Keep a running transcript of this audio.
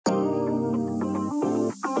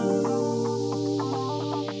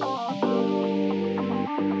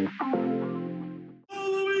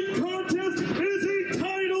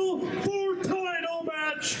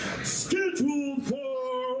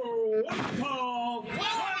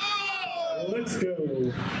12. Let's go.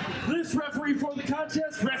 This referee for the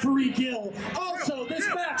contest, Referee Gil. Also, this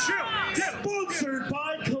match sponsored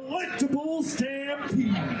by Collectible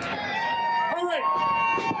Stampede. All right.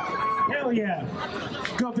 Hell yeah.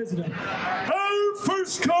 Go visit him. Our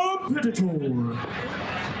first competitor.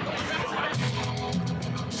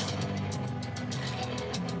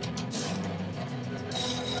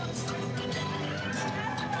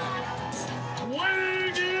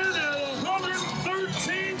 Weighing in at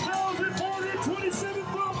 113,427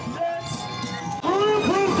 pounds,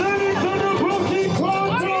 representing the Rookie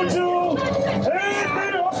Club Dojo, and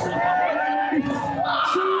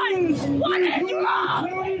she is the YOLO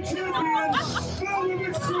County Champion, Fellow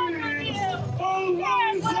Extreme,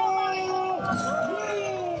 Eliza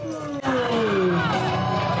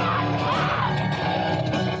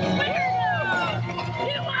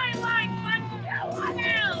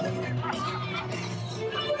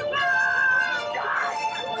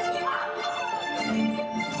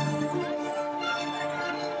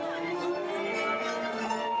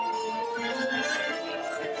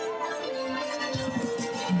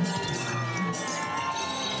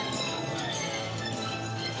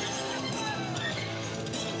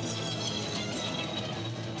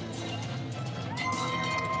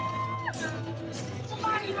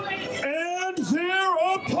and their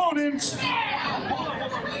opponent.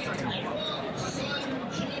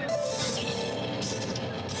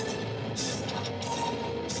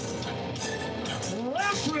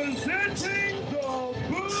 Representing the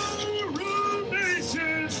Boo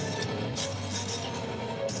Nation,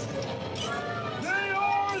 they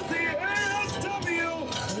are the ASW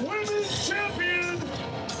Women's Champion,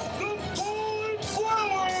 the Fallen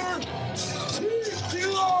Flower,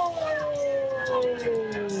 Kikyo.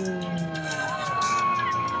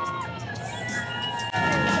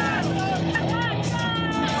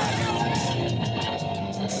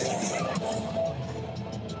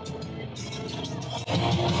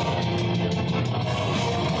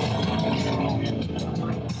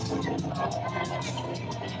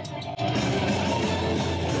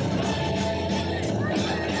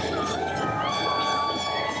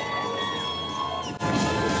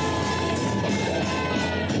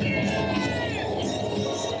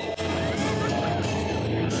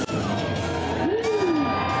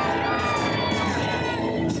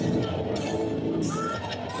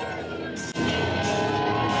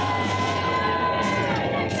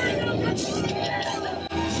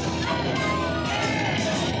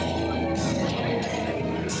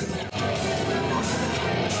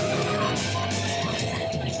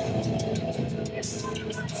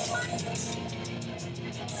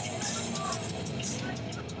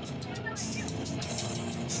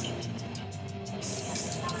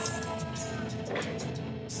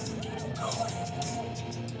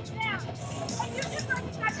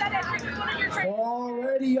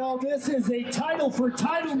 Alrighty, y'all, this is a title for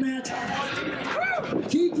title match.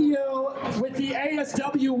 Kikyo with the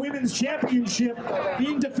ASW Women's Championship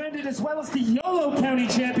being defended, as well as the YOLO County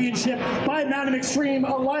Championship by Mountain Extreme,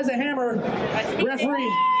 Eliza Hammer,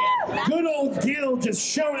 referee. Good old Gil just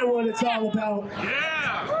showing it what it's all about.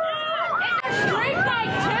 Yeah! It's a street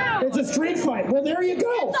fight, too! It's a street fight. Well, there you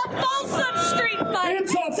go. It's a Folsom street fight!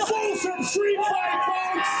 It's a Folsom street fight,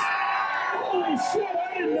 folks! Holy shit,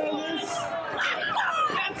 I didn't know this.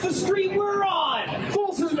 That's the street we're on!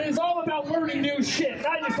 Folsom is all about learning new shit.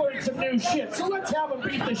 I just learned some new shit, so let's have them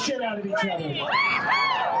beat the shit out of each other.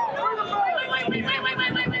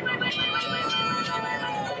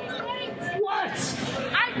 What?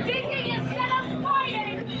 I'm thinking instead of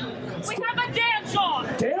fighting, we have a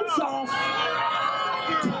dance-off! Dance-off?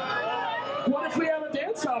 What if we have a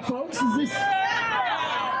dance-off, folks? Is this...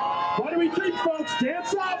 What do we think, folks?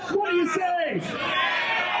 Dance-off? What do you say?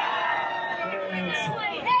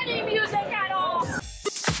 Play any music at all!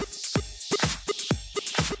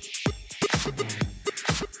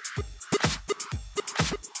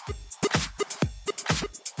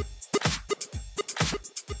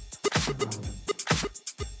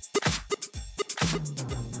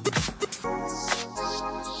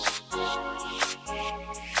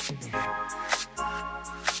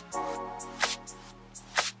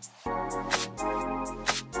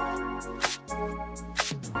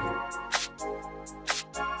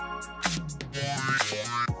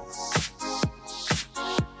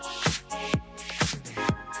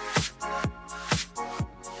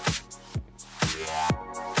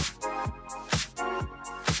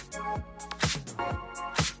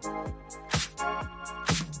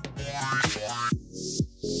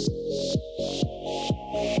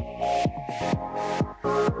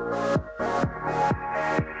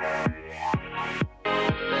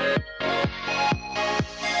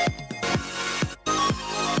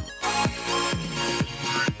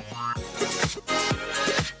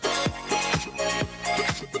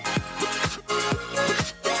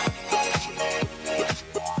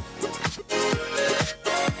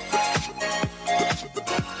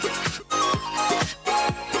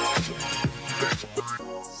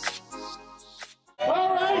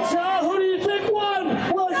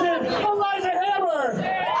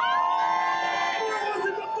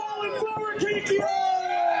 Kikyo!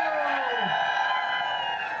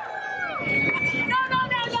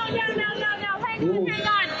 No. Hang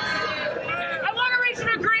on. I want to reach an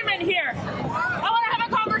agreement here. I want to have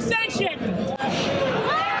a conversation.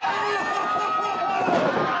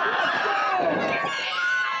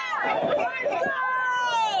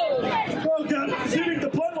 Oh God, I'm shooting the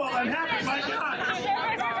blood while I'm happy, my God.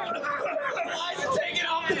 Eliza taking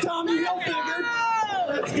off the Tommy Hilfiger.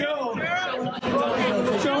 Let's go.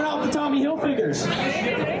 Showing off the Tommy Hilfigers. I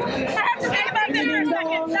have to think about this for a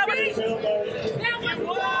second. That was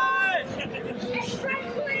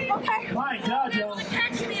okay. My God, yo.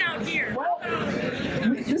 Catch me out here. Well,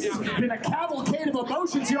 this has been a cavalcade of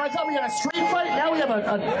emotions here. I thought we had a street fight. Now we have I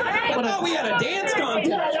thought we had a dance contest.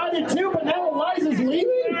 Yeah, I did too, but now Eliza's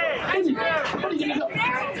leaving? What are you gonna go?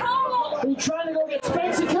 Are you trying to go get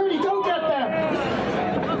Spank Security? Go get them!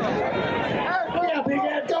 Yeah, Big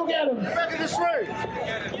Ed, go get him! Back in the street!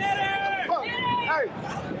 Get him! Oh, hey!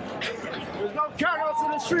 There's no countouts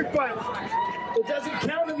in the street fight! It doesn't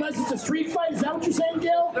count unless it's a street fight? Is that what you're saying,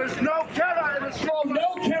 Gil? There's no count-out in the street Oh, fight!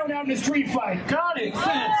 no count out in a street fight. Got it.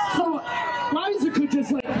 So, Eliza could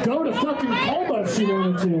just, like, go to fucking coma if she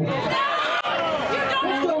wanted to.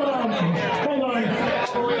 What's going on? Hold on.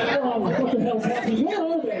 What the hell's happening? Where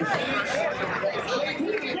are they?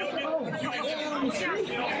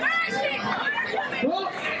 Well,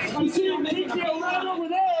 I'm seeing Kikyo right over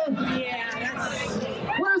there.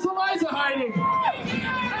 Where's Eliza hiding?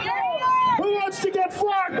 Who wants to get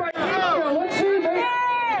flogged by Kikyo? Let's see, mate.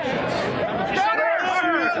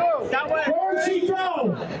 Where'd she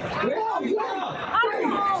go?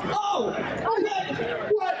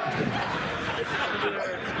 What?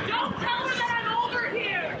 Don't tell her that I'm over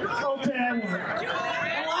here. Okay, I won't.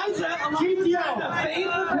 Eliza Kikyo. feign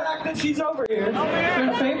the fact that she's over here.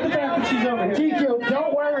 Feign the fact that she's over here. Kikyo,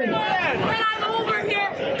 don't worry. When I'm over here,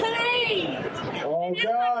 please. Oh, You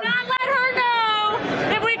God. would not let her know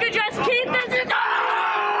if we could just keep this.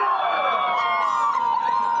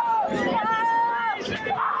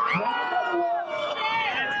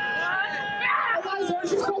 Eliza,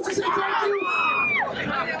 aren't you supposed to say thank you?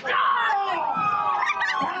 God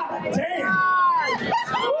damn.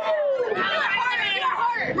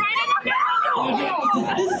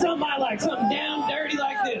 This is something I like. Something down dirty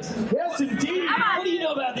like this. Yes, indeed. What do you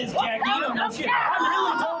know about this, Jack? You don't know shit. I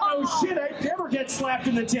really don't know shit. I never get slapped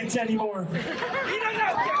in the tits anymore.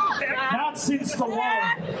 Not since the war.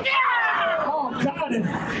 Oh, God.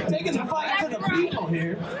 Taking the fight to the people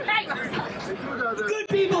here. Good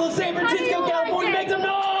people of San Francisco, California, make some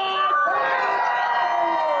noise!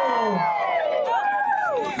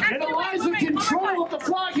 And Eliza control of the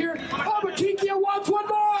flag here. Oh, but Kikyo wants one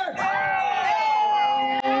more.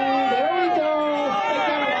 There we go.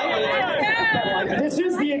 This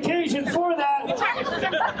is the occasion for that.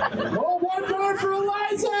 Oh, one more for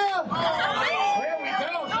Eliza. There we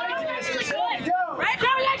go. Thank you, mistress. There we go. Right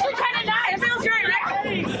now, we actually kind of die. It feels great, right?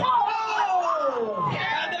 Oh!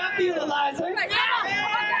 How'd that feel, Eliza?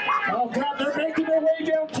 Oh, God, they're making their way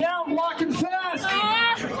downtown, blocking fast.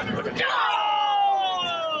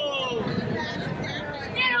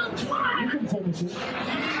 You can finish it.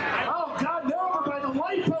 Oh, God, they're over by the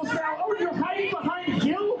light post now. Oh, you're hiding behind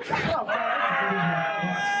Gil? Oh, God.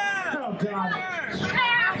 Oh, God.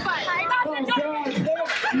 Oh, God.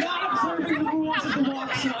 They're not observing the rules of the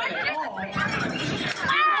walk sign at all.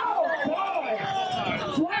 Oh,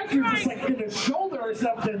 God. Flag, you're just like in the shoulder or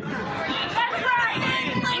something. That's right.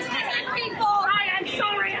 Place to hit people. I am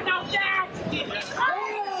sorry about that.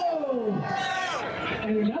 Oh!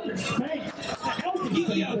 And another spank.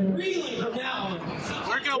 Kikyo, really, from now on.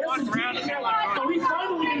 We're gonna walk around and Are we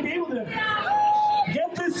finally going to be able to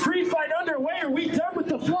get this street fight underway? Are we done with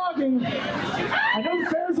the flogging? I know the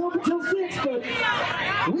fair's over till 6, but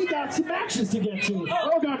we got some matches to get to.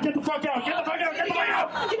 Oh, God, get the fuck out. Get the fuck out. Get the fuck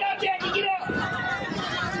out. Get out, Jackie. Get out.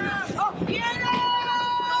 Oh, get out.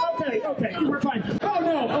 Okay, we're fine. Oh,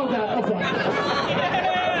 no. Oh, God. Oh, fuck.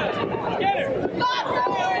 Get her!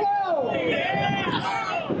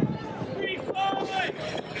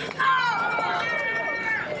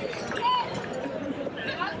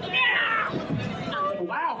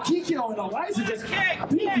 Wow, Kikyo and Eliza just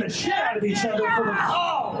beating the shit out of each other for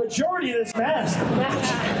the majority of this match.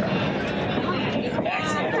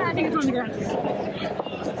 I think it's on the ground.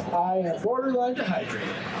 I am borderline dehydrated.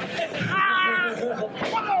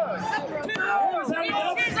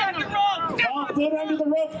 Foot under the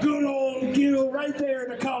rope, good old Gil right there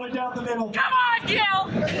to call it down the middle. Come on, Gil.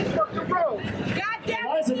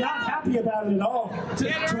 Eliza not happy about it at all. Do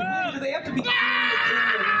they have to be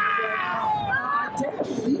I don't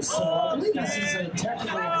believe so. I believe this is a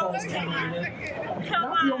technical Folsom County unit.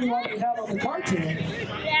 Not the only one we have on the card today.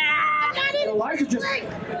 Eliza just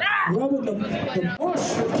rubbing the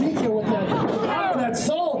bush with Kikyo with that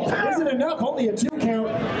salt. Isn't enough, only a 2 count.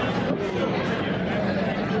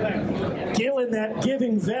 Gil in that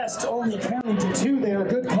giving vest, only counting to 2 there.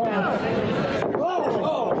 Good call.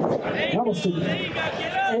 Oh! Almost an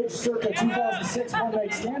age circa 2006 one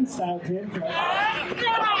night stand style kid.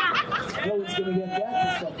 Gil's gonna get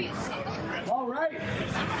that stuff. All right.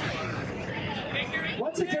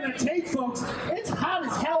 What's it gonna take, folks? It's hot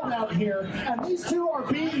as hell out here, and these two are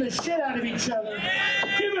beating the shit out of each other.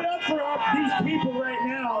 Give it up for these people right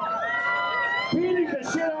now. Beating the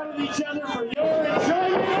shit out of each other for your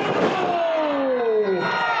enjoyment. Oh!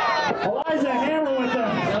 Eliza Hammer with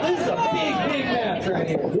this is a big match right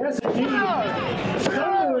here. Yes, indeed.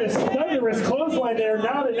 Thunderous clothesline there,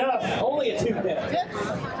 not enough. Only a 2 count.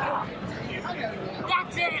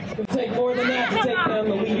 That's it. It'll take more than that to take down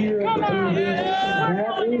the leader of the division.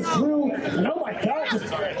 That is true. And oh my God, just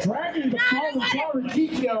dragging the fallen flower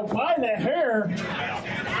Kikyo by the hair.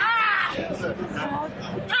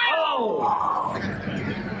 Oh!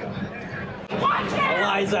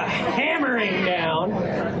 Eliza hammering down.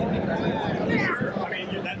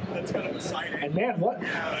 That's kind of exciting. And man,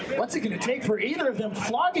 what's it going to take for either of them?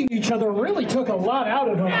 Flogging each other really took a lot out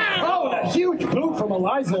of them. Oh, and a huge boot from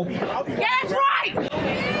Eliza. Yeah, that's right.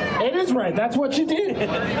 It is right. That's what you did.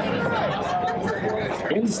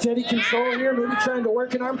 In steady control here, maybe trying to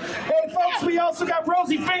work an arm. Hey, folks, we also got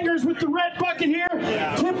Rosie Fingers with the red bucket here.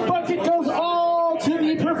 Tip bucket goes all to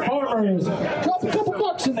the performers. Couple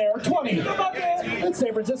bucks in there, 20. In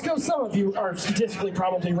San Francisco, some of you are statistically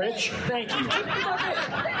probably rich. Thank you.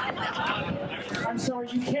 I'm sorry,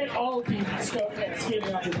 you can't all be stoked and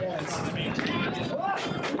skating off your pants.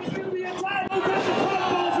 It's going to be a time. Look at the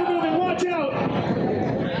balls are moving. Watch out.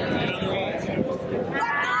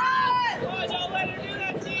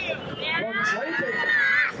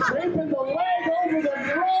 Draping the leg over the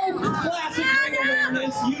rope. Classic ring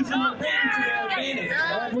awareness, using the ring to their advantage.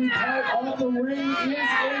 Every part of the ring is a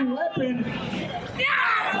weapon.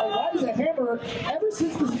 Eliza Hammer, ever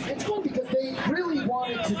since it's fun because they really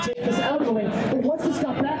wanted to take this out of the ring. But once this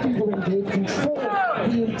got back in the ring, they controlled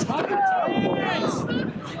the entire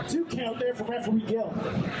time. 2 count there for referee Gil. A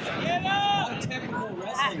lot of technical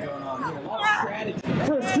wrestling going on here, a lot of strategy.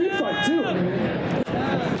 For a street fight, too.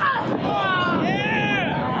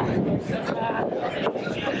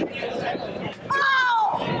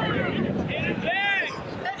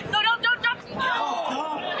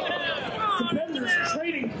 Competitors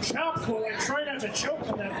trading chops while they try not to choke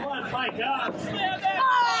on that blood. My God.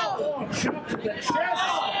 Oh, chop to the chest.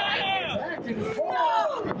 Back and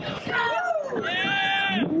forth.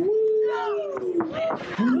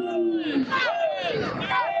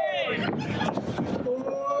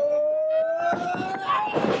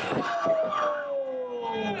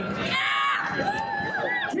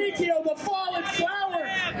 Kikyo the Fallen Flower.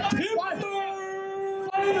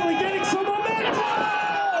 Finally getting some momentum.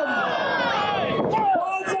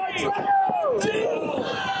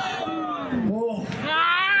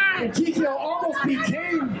 And Kikyo almost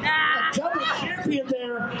became a double champion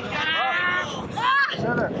there.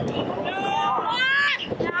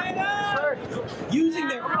 Using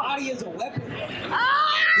their body as a weapon.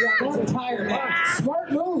 Yeah, this entire match.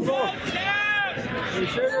 Smart move.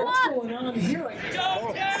 What's going on here? I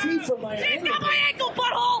see from my She's got my ankle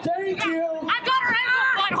butthole. Thank you. I got her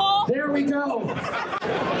ankle butthole. There we go.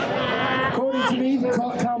 According to me,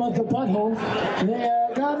 comma the butthole, they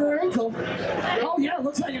got her ankle. Oh yeah,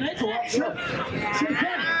 looks like an ankle. Sure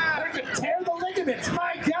can. Tear the ligaments.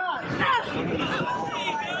 My God.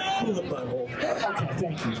 The butthole. Okay,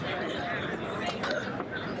 thank you.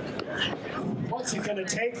 What's it gonna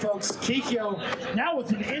take, folks? Kikyo now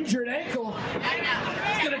with an injured ankle.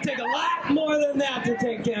 It's going to take a lot more than that to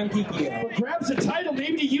take down Kikyo. But grabs the title,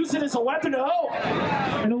 maybe to use it as a weapon. Oh,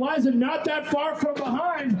 and Eliza not that far from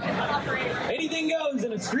behind. Anything goes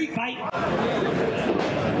in a street fight.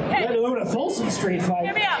 Let alone a Folsom street fight.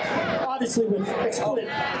 Give me up. Obviously with explicit.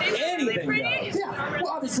 Anything goes. Yeah, well,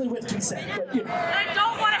 obviously with consent, but you know. I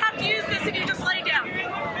don't want to have to use this if you just lay down.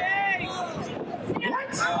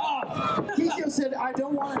 What? Kikyo said, I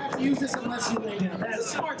don't want to have to use this unless you lay down. That's a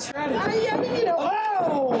smart strategy. I mean, you know.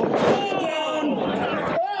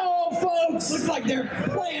 Oh, folks. Looks like their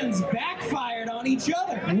plans backfired on each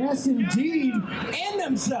other. Yes, indeed. And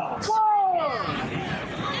themselves.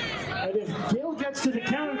 And if Gil gets to the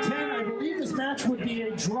count of 10, I believe this match would be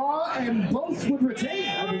a draw and both would retain.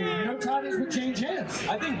 I mean, no titles would change hands.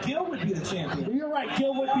 I think Gil would be the champion. You're right,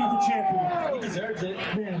 Gil would be the champion. He deserves it.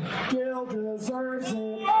 Man, Gil deserves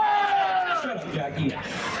it. Shut up, Jackie.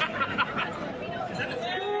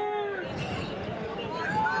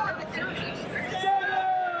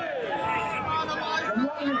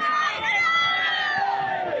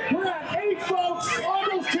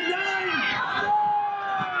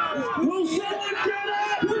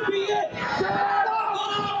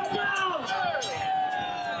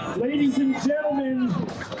 Ladies and gentlemen,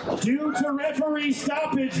 due to referee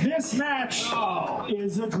stoppage, this match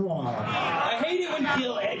is a draw. I hate it when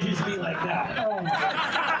Gil edges me like that.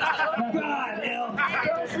 God, hell.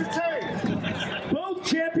 Both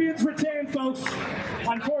champions retain, folks.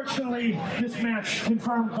 Unfortunately, this match,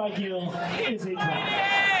 confirmed by Gil, is a draw.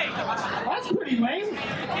 That's pretty lame.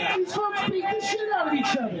 These folks beat the shit out of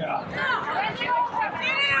each other.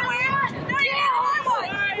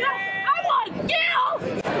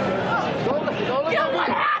 Gil, what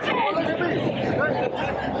happened?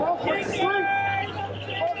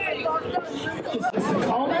 Is this a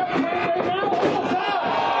call-out play right now?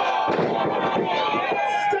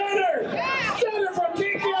 Stunner! Stunner from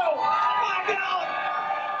Kikyo! Oh my God!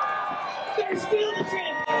 They're still the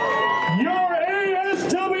champion! Your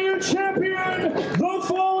ASW champion, the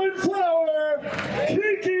Fallen Flower,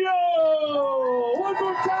 Kikyo! One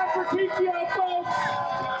more time for Kikyo, folks!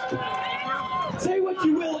 Say what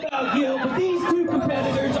you will about Gil, but these two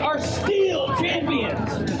competitors are still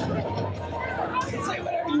champions! Say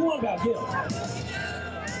whatever you want about Gil.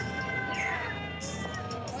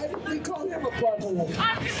 Why did they call him a butthole?